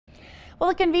Well,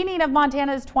 the convening of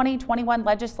Montana's 2021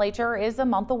 legislature is a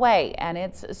month away, and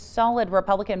its solid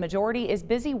Republican majority is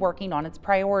busy working on its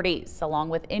priorities. Along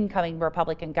with incoming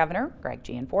Republican Governor Greg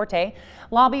Gianforte,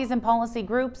 lobbies and policy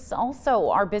groups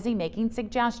also are busy making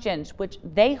suggestions which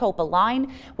they hope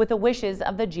align with the wishes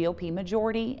of the GOP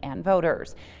majority and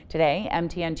voters. Today,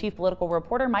 MTN Chief Political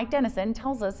Reporter Mike Dennison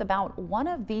tells us about one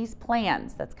of these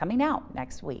plans that's coming out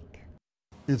next week.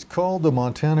 It's called the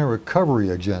Montana Recovery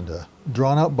Agenda,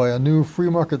 drawn up by a new free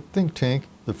market think tank,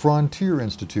 the Frontier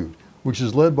Institute, which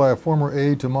is led by a former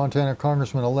aide to Montana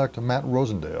Congressman-elect Matt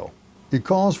Rosendale. It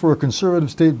calls for a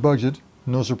conservative state budget,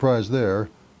 no surprise there,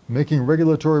 making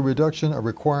regulatory reduction a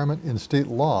requirement in state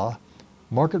law,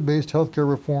 market-based healthcare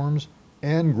reforms,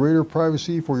 and greater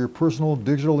privacy for your personal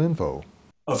digital info.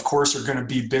 Of course, there are going to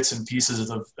be bits and pieces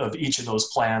of each of those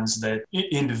plans that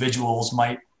individuals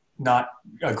might not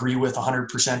agree with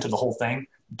 100% of the whole thing,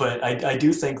 but I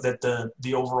do think that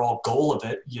the overall goal of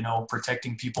it,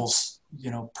 protecting people's,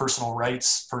 personal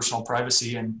rights, personal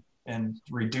privacy, and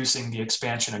reducing the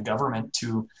expansion of government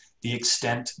to the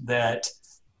extent that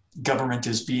government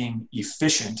is being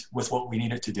efficient with what we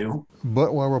need it to do.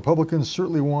 But while Republicans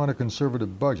certainly want a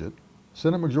conservative budget,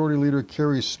 Senate Majority Leader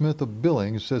Carrie Smith of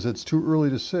Billings says it's too early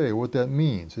to say what that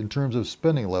means in terms of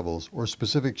spending levels or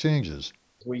specific changes.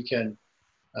 We can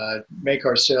make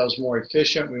ourselves more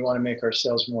efficient. We want to make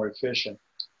ourselves more efficient.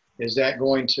 Is that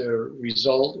going to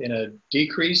result in a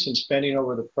decrease in spending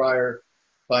over the prior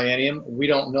biennium? We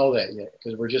don't know that yet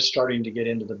because we're just starting to get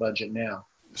into the budget now.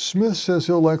 Smith says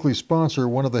he'll likely sponsor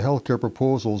one of the healthcare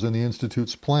proposals in the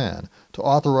Institute's plan to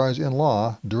authorize in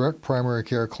law direct primary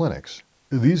care clinics.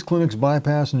 These clinics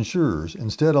bypass insurers,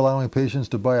 instead allowing patients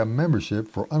to buy a membership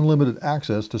for unlimited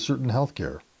access to certain health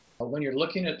care. When you're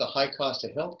looking at the high cost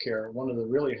of healthcare, one of the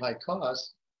really high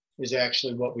costs is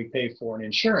actually what we pay for in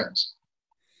insurance.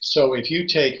 So if you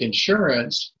take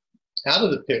insurance out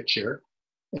of the picture,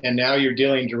 and now you're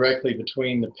dealing directly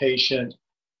between the patient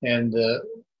and the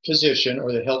physician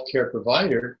or the healthcare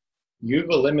provider,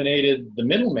 you've eliminated the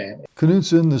middleman.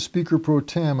 Knudsen, the Speaker Pro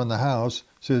Tem in the House,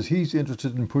 says he's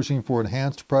interested in pushing for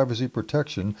enhanced privacy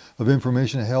protection of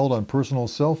information held on personal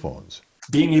cell phones.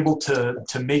 Being able to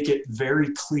make it very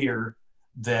clear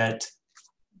that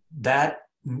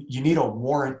you need a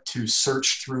warrant to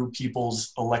search through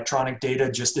people's electronic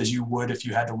data just as you would if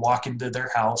you had to walk into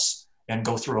their house and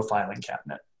go through a filing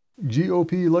cabinet.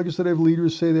 GOP legislative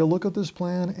leaders say they'll look at this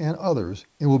plan and others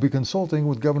and will be consulting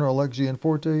with Governor-elect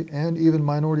Gianforte and even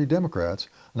minority Democrats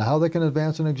on how they can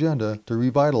advance an agenda to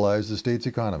revitalize the state's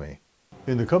economy.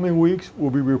 In the coming weeks, we'll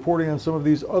be reporting on some of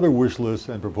these other wish lists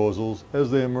and proposals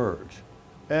as they emerge.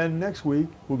 And next week,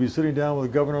 we'll be sitting down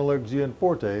with Governor-elect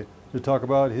Gianforte to talk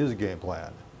about his game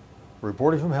plan.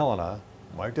 Reporting from Helena,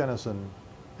 Mike Dennison,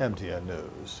 MTN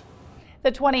News.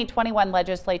 The 2021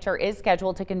 legislature is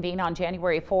scheduled to convene on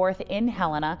January 4th in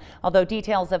Helena, although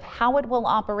details of how it will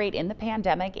operate in the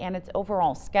pandemic and its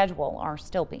overall schedule are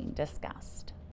still being discussed.